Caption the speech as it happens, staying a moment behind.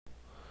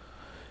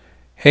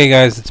Hey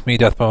guys, it's me,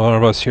 Death by One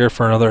of Us, here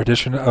for another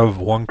edition of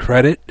One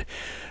Credit.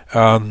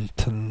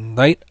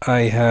 Tonight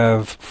I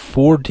have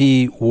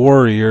 4D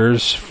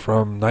Warriors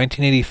from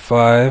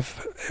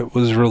 1985. It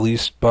was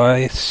released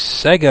by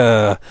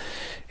Sega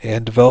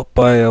and developed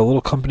by a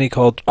little company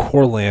called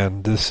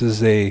Corland. This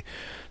is a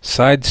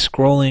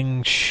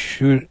side-scrolling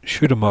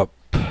shoot 'em up.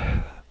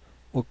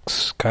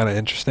 Looks kind of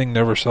interesting.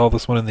 Never saw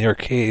this one in the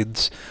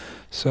arcades.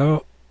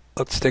 So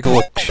let's take a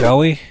look, shall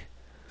we?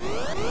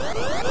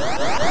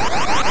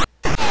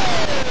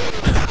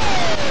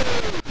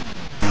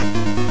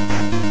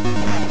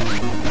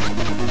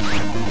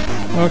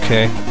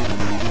 Okay.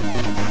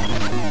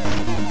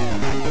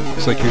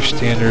 Looks like your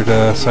standard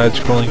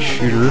side-scrolling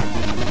shooter.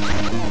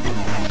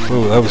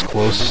 Whoa, that was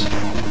close.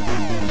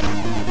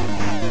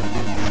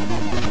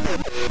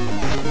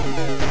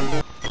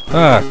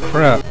 Ah,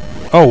 crap.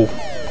 Oh!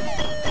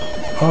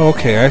 Oh,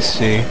 okay, I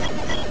see.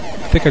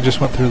 I think I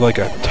just went through like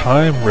a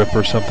time rip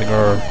or something,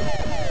 or...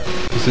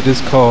 because it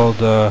is called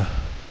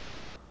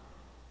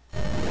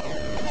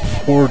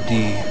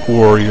 4D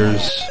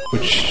Warriors,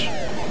 which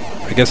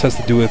I guess has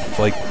to do with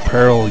like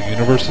parallel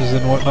universes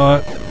and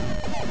whatnot.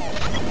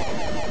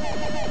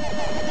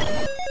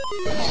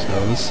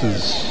 So this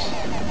is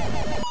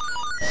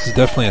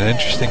definitely an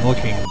interesting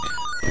looking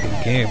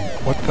game.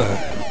 What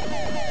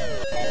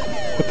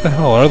the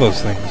hell are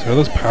those things? Are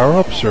those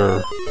power-ups, or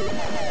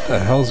what the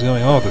hell is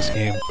going on with this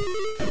game?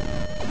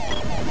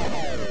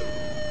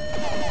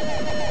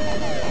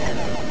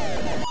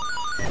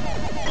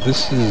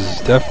 This is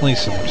definitely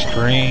some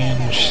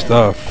strange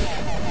stuff.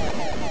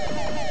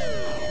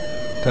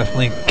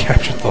 Definitely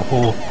captured the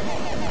whole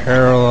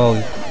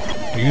parallel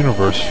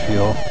universe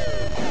feel.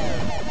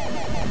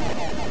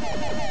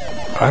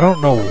 I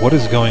don't know what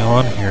is going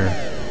on here.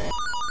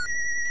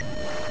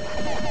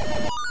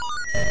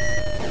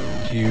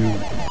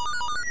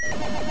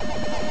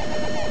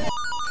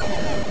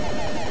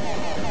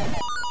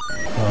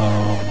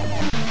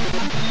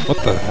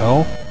 What the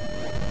hell?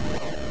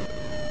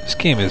 This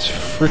game is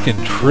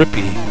freaking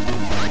trippy.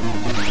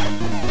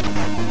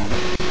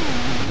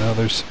 Now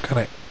there's some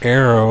kind of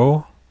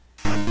arrow.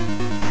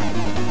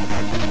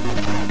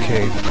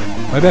 Okay,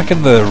 am I back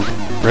in the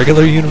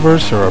regular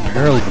universe or a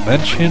parallel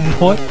dimension?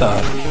 What the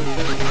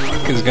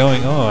fuck is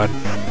going on?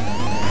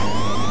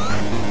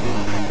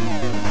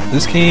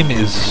 This game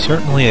is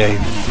certainly a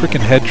freaking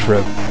head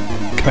trip.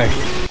 Can I...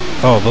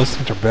 oh, those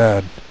things are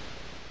bad.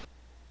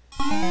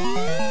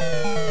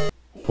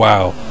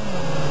 Wow.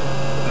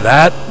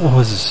 That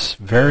was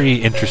very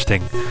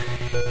interesting.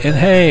 And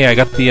hey, I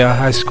got the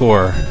high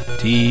score.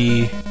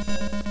 D...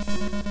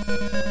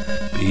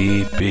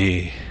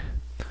 B.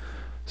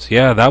 So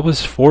yeah, that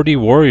was 4D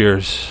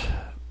Warriors.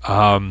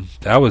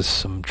 That was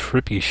some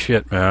trippy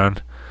shit,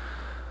 man.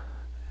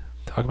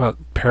 Talk about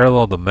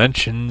parallel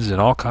dimensions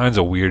and all kinds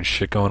of weird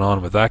shit going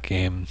on with that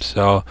game.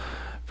 So,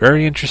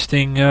 very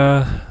interesting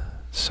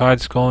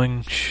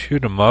side-scrolling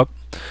shoot 'em up.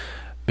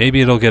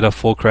 Maybe it'll get a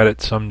full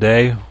credit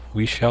someday.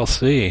 We shall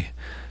see.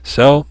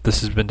 So,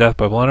 this has been Death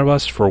by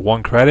Blunderbuss for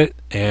One Credit,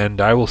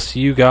 and I will see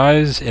you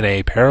guys in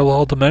a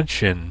parallel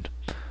dimension.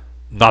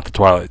 Not the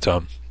Twilight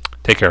Zone.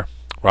 Take care.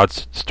 Rod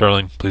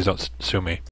Sterling, please don't sue me.